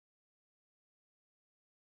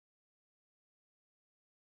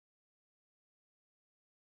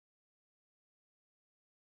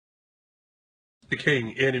the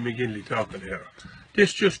king, Annie McGinley, talking here.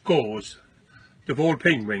 This just goes, the whole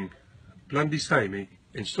penguin, Blondie Simey,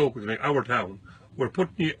 in Stoke, our town, we're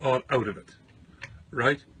putting you all out of it.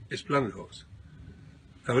 Right? It's Blondie House.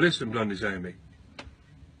 Now listen, Blondie Simey.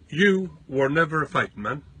 You were never a fighting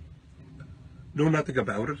man. Know nothing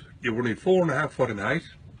about it. You were only 4.5 foot in height.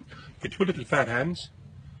 You had 2 little fat hands.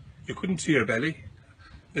 You couldn't see your belly.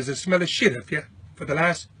 There's a smell of shit of you for the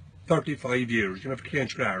last 35 years. You never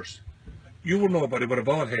cleaned your arse. You were nobody but a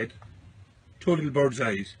bald head, 2 little bird's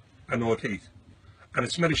eyes, and no teeth. And a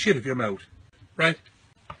smell of shit of your mouth. Right?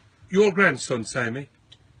 Your grandson, Sammy,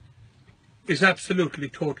 is absolutely,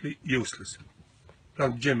 totally useless.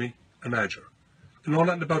 Like Jimmy and Major. You know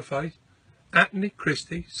nothing about fight? Anthony,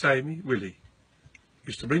 Christy, Sammy, Willie.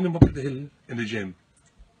 Used to bring them up to the hill in the gym.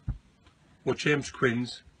 With James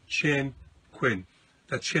Quinn's Shane Quinn.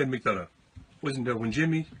 That's Shane McDonough. Wasn't there when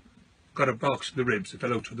Jimmy got a box in the ribs and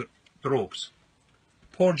fell out to the ropes?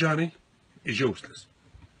 Poor Johnny is useless.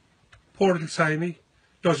 Poor little Sammy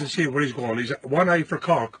doesn't see where he's going. He's one eye for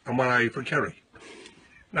Cork and one eye for Kerry.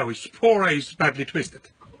 Now his poor eyes badly twisted.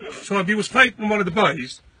 So if he was fighting one of the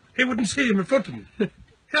boys, he wouldn't see him in front of him.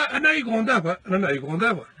 Yeah, and now you're going that way, and now you're going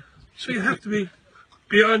that way. So you have to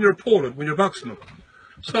be on your opponent when you're boxing them.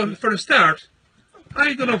 So for a start,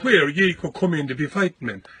 I don't know where ye could come in to be fighting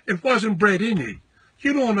men. It wasn't bred in ye.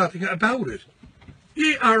 You know nothing about it.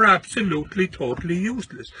 Ye are absolutely, totally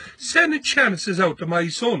useless. Sending chances out to my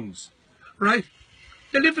sons, right?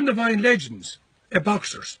 They live in divine legends,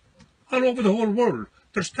 boxers, all over the whole world.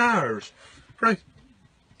 They're stars, right?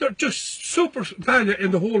 They're just super value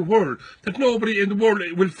in the whole world that nobody in the world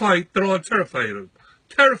will fight. They're all terrified of.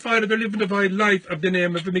 Terrified of their living divine life of the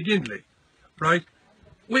name of a McGinley, right?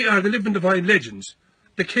 We are the living divine legends.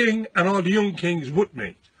 The king and all the young kings with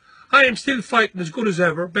me. I am still fighting as good as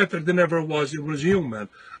ever, better than ever was when I was a young man,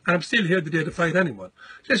 and I'm still here today to fight anyone.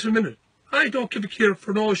 Just a minute. I don't give a care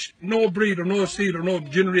for no breed or no seed or no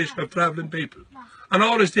generation of travelling people. And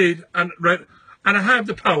all is did, and I have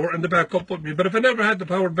the power and the backup with me. But if I never had the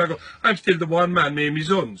power and backup, I'm still the one man, me and my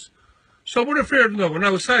sons. So we're afraid now.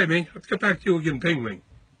 Now, Simon, let's get back to you again, Penguin.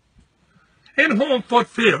 In Home Foot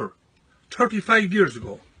Fair, 35 years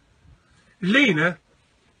ago, Lena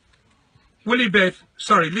bet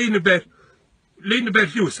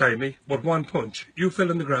you, Simon, with 1 punch. You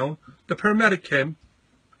fell on the ground. The paramedic came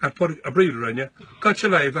and put a breather on you, got you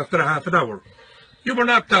alive after a half an hour. You were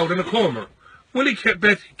knocked out in a coma. Willie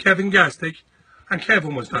bet Kevin Gastick, and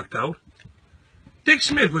Kevin was knocked out. Dick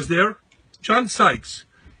Smith was there, John Sykes,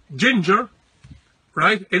 Ginger,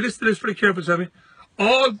 right? Hey, listen to this very carefully, Sammy.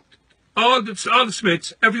 All the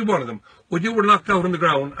Smiths, every one of them, when you were knocked out on the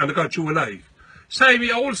ground and they got you alive.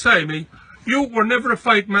 Sammy, old Sammy, you were never a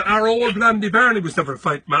fight man. Our old Blondie Barney was never a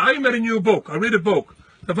fight man. I made a new book. I read a book.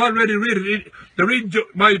 They've already read it. They read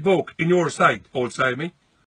my book in your sight, old Sammy.